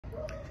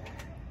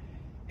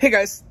Hey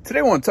guys, today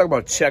I want to talk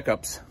about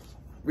checkups.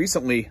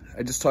 Recently,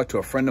 I just talked to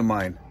a friend of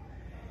mine,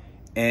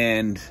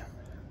 and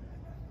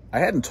I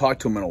hadn't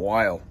talked to him in a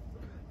while.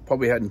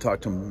 Probably hadn't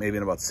talked to him maybe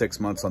in about 6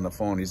 months on the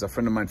phone. He's a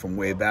friend of mine from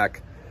way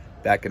back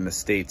in the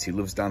States. He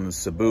lives down in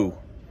Cebu.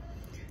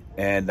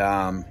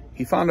 And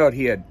he found out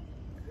he had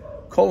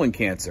colon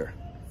cancer.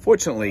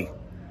 Fortunately,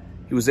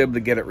 he was able to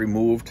get it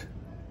removed,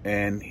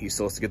 and he's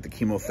supposed to get the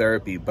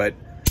chemotherapy. But,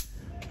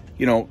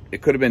 you know,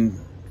 it could have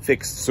been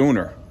fixed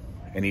sooner.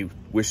 And he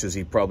wishes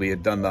he probably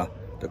had done the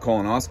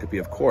colonoscopy,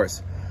 of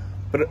course.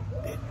 But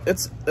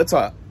that's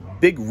a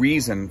big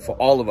reason for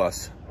all of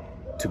us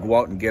to go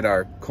out and get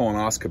our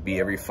colonoscopy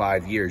every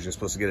 5 years. You're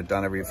supposed to get it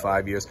done every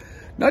 5 years.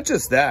 Not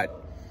just that,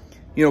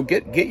 you know,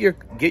 get your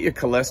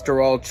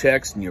cholesterol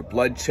checks and your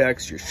blood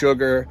checks, your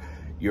sugar,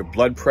 your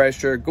blood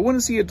pressure. Go in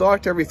and see a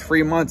doctor every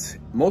 3 months.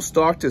 Most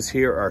doctors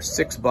here are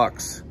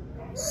 $6,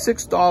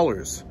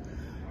 $6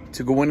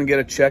 to go in and get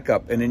a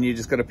checkup, and then you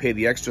just got to pay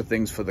the extra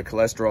things for the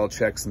cholesterol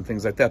checks and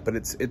things like that. But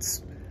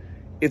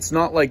it's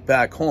not like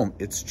back home.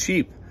 It's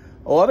cheap.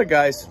 A lot of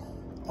guys,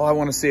 oh, I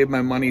want to save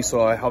my money so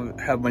I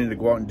have money to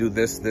go out and do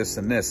this, this,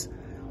 and this.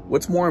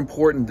 What's more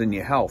important than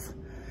your health?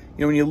 You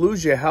know, when you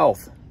lose your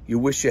health, you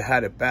wish you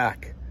had it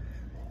back,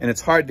 and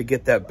it's hard to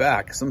get that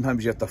back.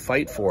 Sometimes you have to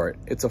fight for it.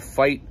 It's a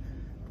fight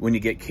when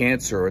you get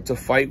cancer, or it's a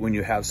fight when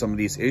you have some of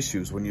these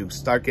issues, when you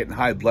start getting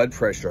high blood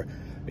pressure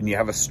and you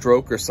have a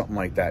stroke or something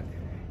like that.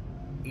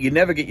 You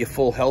never get your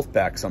full health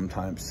back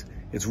sometimes.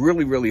 It's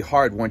really, really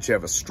hard once you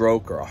have a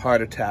stroke or a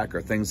heart attack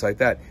or things like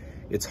that.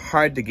 It's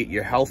hard to get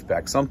your health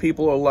back. Some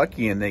people are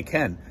lucky and they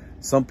can.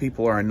 Some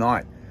people are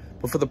not.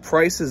 But for the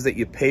prices that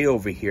you pay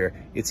over here,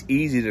 it's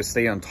easy to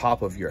stay on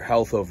top of your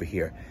health over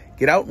here.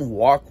 Get out and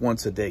walk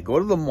once a day. Go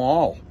to the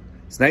mall.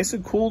 It's nice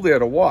and cool there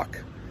to walk.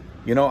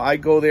 You know, I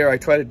go there, I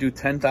try to do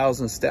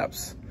 10,000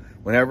 steps.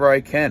 Whenever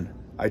I can,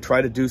 I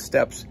try to do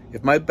steps.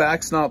 If my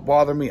back's not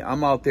bothering me,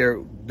 I'm out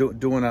there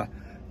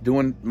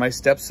doing my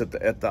steps at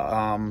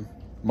the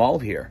mall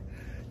here.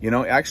 You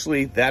know,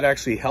 that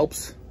actually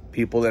helps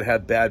people that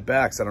have bad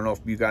backs. I don't know if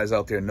you guys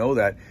out there know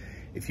that.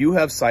 If you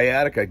have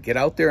sciatica, get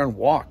out there and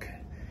walk.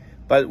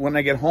 But when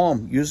I get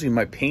home, usually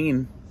my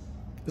pain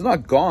is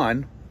not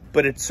gone,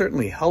 but it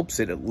certainly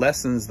helps it. It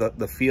lessens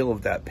the feel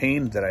of that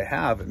pain that I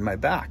have in my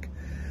back.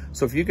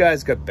 So if you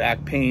guys got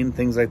back pain,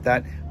 things like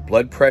that,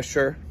 blood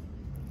pressure,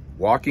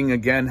 walking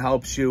again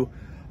helps you.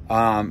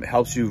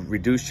 Helps you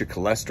reduce your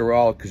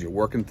cholesterol because you're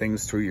working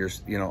things through your,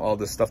 you know, all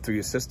this stuff through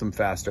your system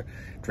faster.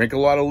 Drink a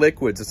lot of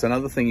liquids. It's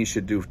another thing you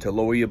should do to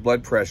lower your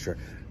blood pressure.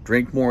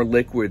 Drink more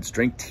liquids,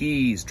 drink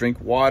teas,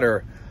 drink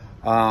water,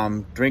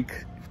 drink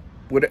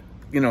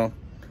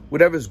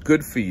whatever's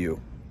good for you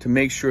to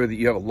make sure that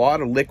you have a lot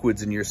of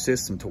liquids in your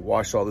system to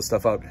wash all this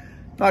stuff out.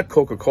 Not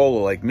Coca-Cola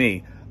like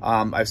me.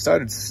 I've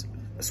started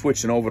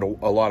switching over to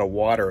a lot of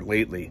water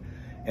lately,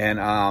 and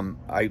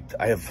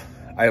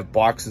I have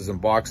boxes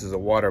and boxes of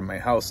water in my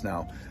house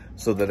now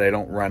so that I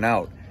don't run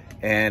out.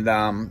 And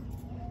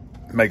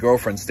my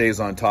girlfriend stays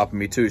on top of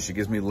me too. She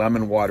gives me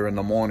lemon water in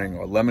the morning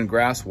or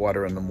lemongrass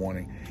water in the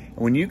morning. And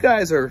when you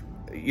guys are,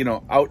 you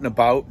know, out and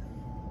about,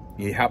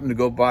 you happen to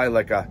go by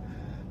like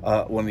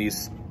one of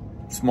these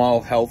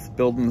small health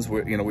buildings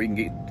where, you know, we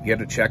can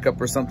get a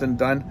checkup or something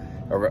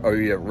done, or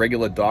your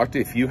regular doctor.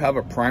 If you have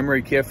a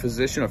primary care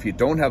physician, or if you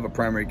don't have a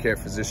primary care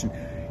physician,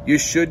 you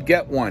should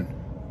get one.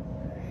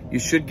 You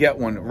should get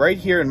one. Right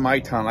here in my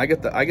town, I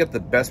get the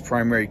best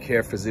primary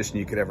care physician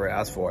you could ever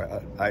ask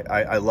for.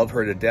 I love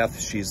her to death.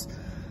 She's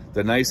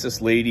the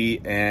nicest lady,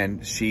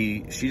 and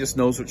she just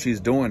knows what she's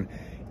doing.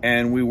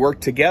 And we work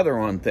together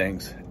on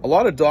things. A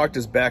lot of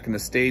doctors back in the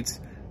States,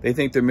 they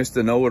think they're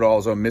Mr.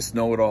 Know-it-alls or Miss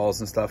Know-it-alls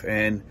and stuff,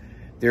 and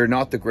they're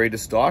not the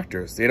greatest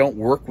doctors. They don't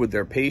work with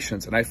their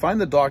patients. And I find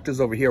the doctors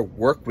over here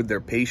work with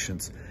their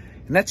patients.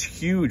 And that's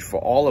huge for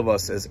all of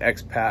us as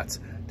expats,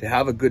 to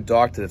have a good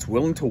doctor that's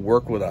willing to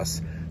work with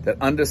us, that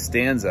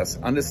understands us,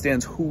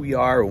 understands who we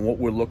are and what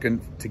we're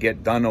looking to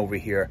get done over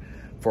here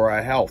for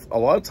our health. A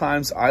lot of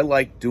times I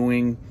like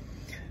doing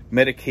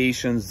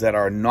medications that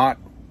are not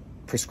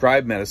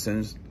prescribed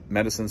medicines,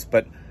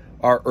 but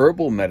are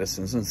herbal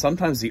medicines. And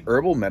sometimes the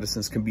herbal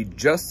medicines can be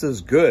just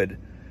as good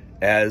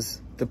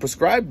as the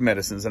prescribed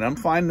medicines. And I'm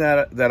finding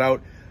that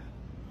out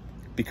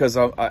because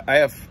I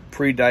have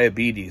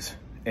pre-diabetes,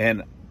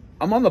 and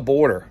I'm on the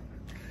border.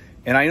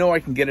 And I know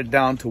I can get it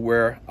down to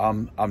where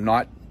I'm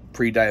not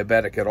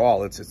pre-diabetic at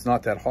all. It's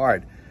not that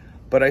hard.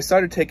 But I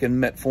started taking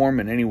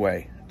metformin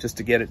anyway, just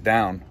to get it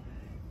down.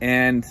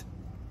 And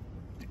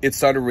it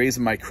started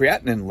raising my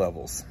creatinine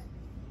levels.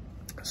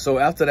 So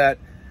after that,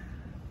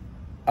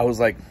 I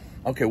was like,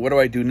 okay, what do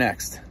I do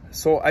next?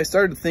 So I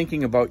started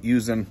thinking about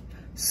using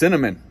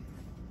cinnamon,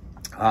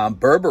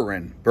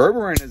 berberine.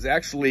 Berberine is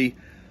actually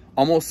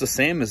almost the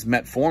same as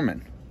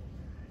metformin.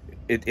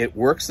 It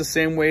works the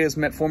same way as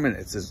metformin.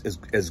 It's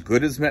as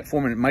good as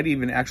metformin. It might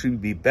even actually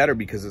be better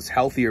because it's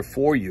healthier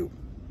for you.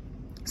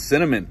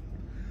 Cinnamon.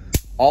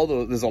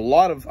 Although there's a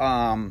lot of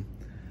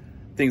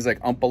things like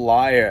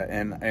umpalaya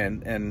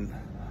and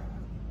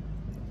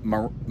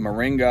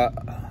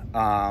moringa,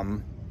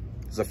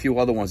 There's a few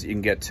other ones that you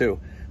can get too.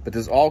 But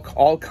there's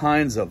all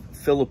kinds of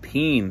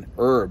Philippine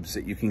herbs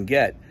that you can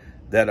get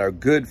that are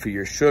good for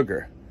your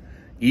sugar.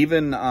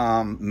 Even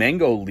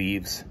mango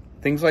leaves,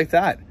 things like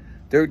that.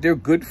 They're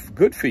good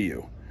for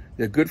you.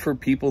 They're good for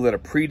people that are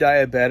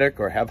pre-diabetic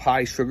or have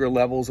high sugar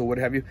levels or what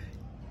have you.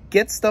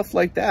 Get stuff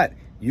like that.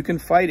 You can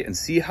fight it and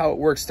see how it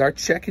works. Start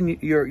checking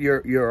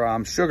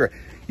your sugar.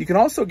 You can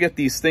also get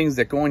these things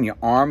that go in your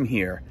arm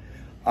here.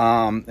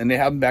 And they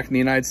have them back in the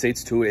United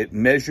States too. It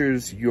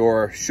measures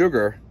your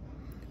sugar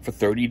for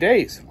 30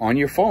 days on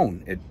your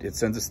phone. It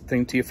sends this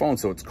thing to your phone.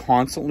 So it's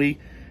constantly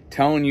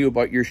telling you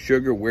about your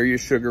sugar, where your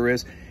sugar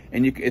is.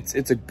 And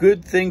it's a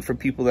good thing for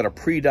people that are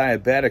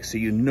pre-diabetic, so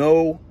you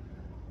know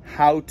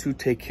how to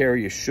take care of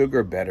your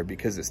sugar better,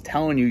 because it's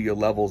telling you your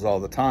levels all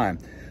the time.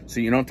 So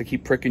you don't have to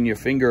keep pricking your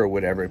finger or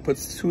whatever. It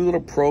puts 2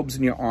 little probes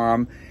in your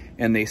arm,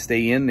 and they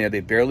stay in there. They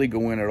barely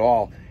go in at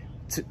all.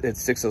 It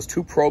sticks those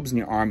 2 probes in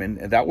your arm, and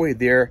that way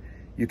there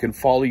you can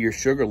follow your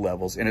sugar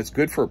levels. And it's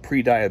good for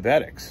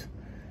pre-diabetics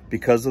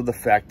because of the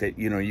fact that,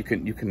 you know, you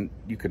can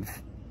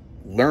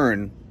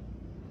learn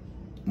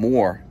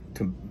more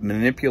to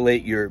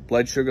manipulate your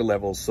blood sugar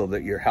levels so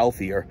that you're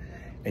healthier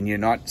and you're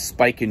not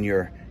spiking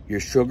your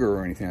sugar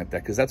or anything like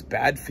that, because that's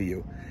bad for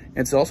you. And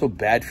it's also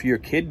bad for your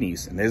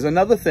kidneys. And there's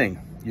another thing,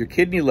 your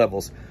kidney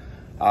levels,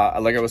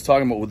 like I was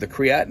talking about with the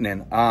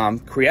creatinine.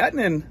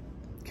 Creatinine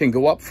can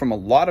go up from a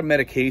lot of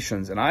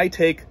medications, and I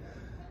take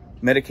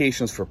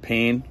medications for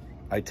pain.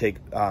 I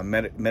take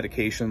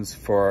medications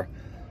for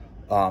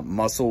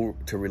muscle,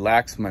 to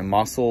relax my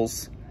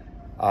muscles,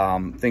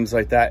 things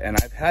like that. And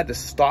I've had to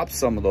stop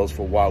some of those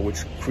for a while,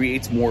 which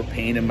creates more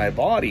pain in my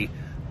body.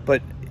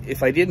 But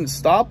if I didn't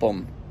stop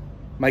them,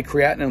 my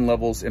creatinine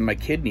levels in my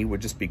kidney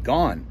would just be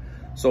gone.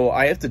 So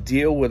I have to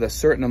deal with a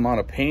certain amount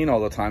of pain all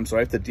the time. So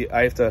I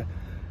have to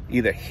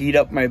either heat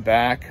up my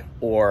back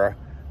or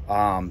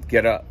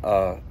get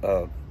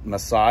a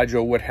massage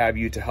or what have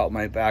you to help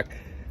my back.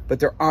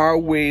 But there are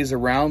ways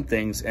around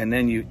things, and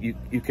then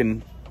you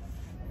can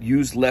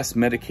use less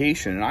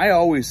medication. And I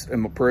always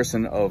am a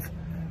person of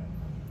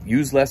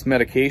use less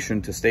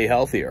medication to stay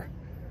healthier.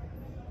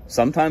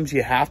 Sometimes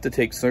you have to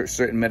take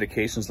certain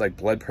medications like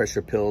blood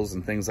pressure pills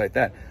and things like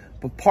that.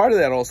 But part of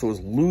that also is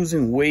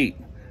losing weight,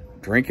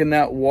 drinking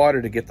that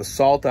water to get the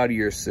salt out of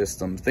your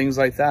system, things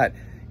like that.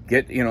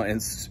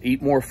 And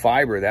eat more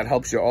fiber. That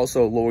helps you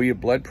also lower your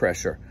blood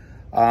pressure.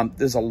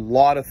 There's a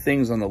lot of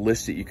things on the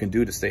list that you can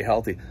do to stay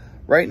healthy.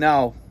 Right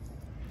now,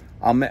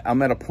 I'm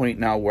at a point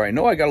now where I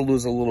know I got to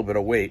lose a little bit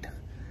of weight.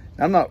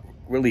 I'm not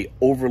really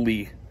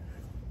overly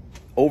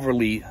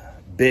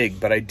big,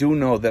 but I do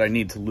know that I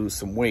need to lose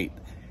some weight.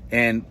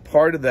 And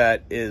part of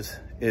that is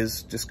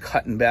just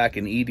cutting back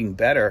and eating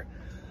better.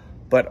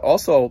 But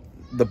also,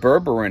 the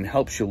berberine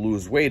helps you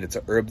lose weight. It's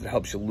an herb that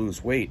helps you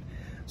lose weight.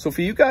 So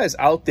for you guys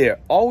out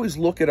there, always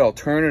look at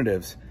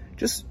alternatives.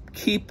 Just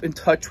keep in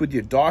touch with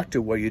your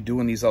doctor while you're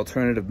doing these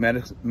alternative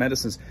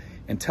medicines,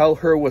 and tell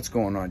her what's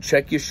going on.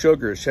 Check your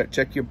sugars,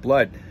 check your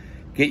blood,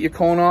 get your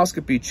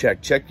colonoscopy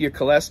checked, check your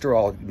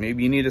cholesterol.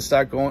 Maybe you need to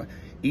start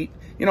eat.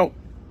 You know,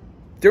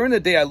 during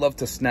the day I love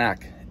to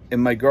snack,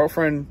 and my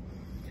girlfriend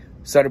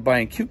started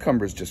buying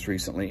cucumbers just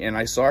recently, and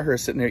I saw her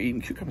sitting there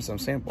eating cucumbers. I'm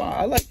saying, wow,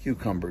 I like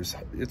cucumbers.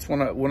 It's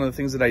one of the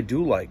things that I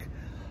do like.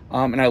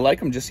 And I like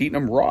them just eating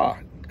them raw,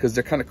 because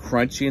they're kind of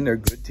crunchy and they're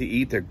good to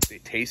eat. They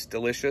taste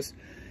delicious.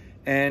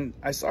 And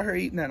I saw her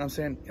eating that, and I'm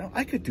saying, you know,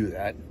 I could do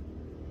that.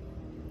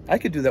 I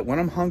could do that when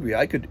I'm hungry.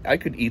 I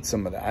could eat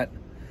some of that,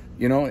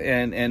 you know,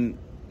 and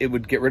it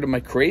would get rid of my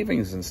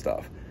cravings and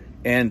stuff.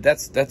 And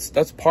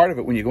that's part of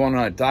it. When you're going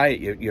on a diet,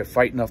 you're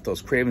fighting off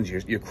those cravings.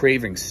 You're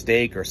craving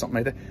steak or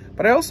something like that.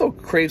 But I also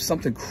crave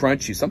something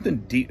crunchy, something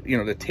deep, you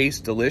know, that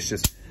tastes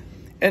delicious.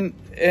 And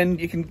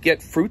you can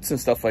get fruits and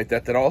stuff like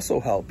that also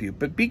help you.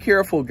 But be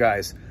careful,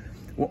 guys.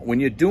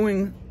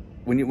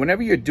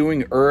 Whenever you're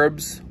doing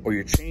herbs or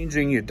you're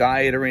changing your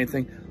diet or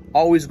anything,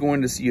 always go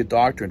in to see your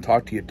doctor and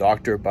talk to your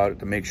doctor about it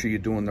to make sure you're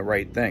doing the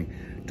right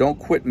thing. Don't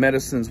quit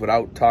medicines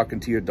without talking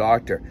to your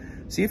doctor.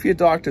 See if your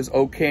doctor's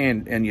okay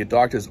and your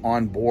doctor's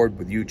on board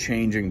with you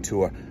changing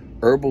to a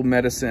herbal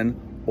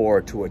medicine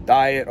or to a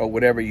diet or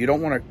whatever. You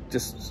don't want to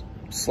just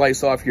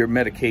slice off your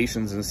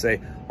medications and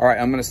say, all right,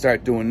 I'm going to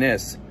start doing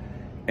this,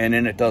 and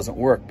then it doesn't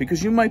work,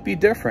 because you might be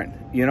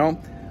different, you know.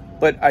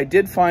 But I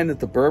did find that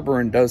the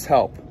berberine does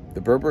help.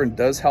 The berberine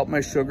does help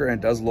my sugar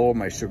and does lower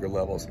my sugar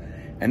levels.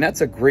 And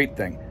that's a great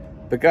thing.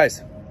 But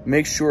guys,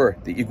 make sure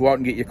that you go out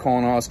and get your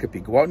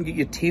colonoscopy. Go out and get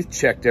your teeth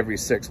checked every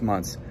 6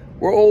 months.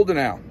 We're older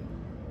now.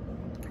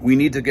 We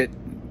need to get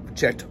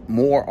checked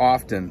more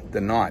often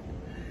than not.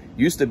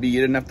 Used to be you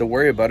didn't have to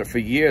worry about it for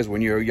years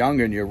when you were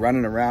younger and you're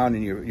running around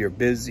and you're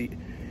busy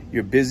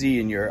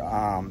and you're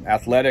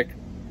athletic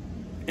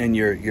and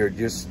you're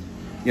just,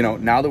 you know,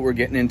 now that we're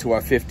getting into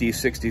our 50s,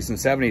 60s, and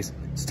 70s,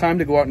 it's time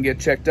to go out and get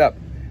checked up.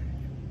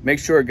 Make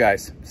sure,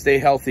 guys, stay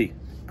healthy.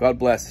 God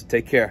bless.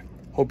 Take care.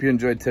 Hope you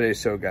enjoyed today's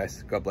show,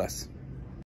 guys. God bless.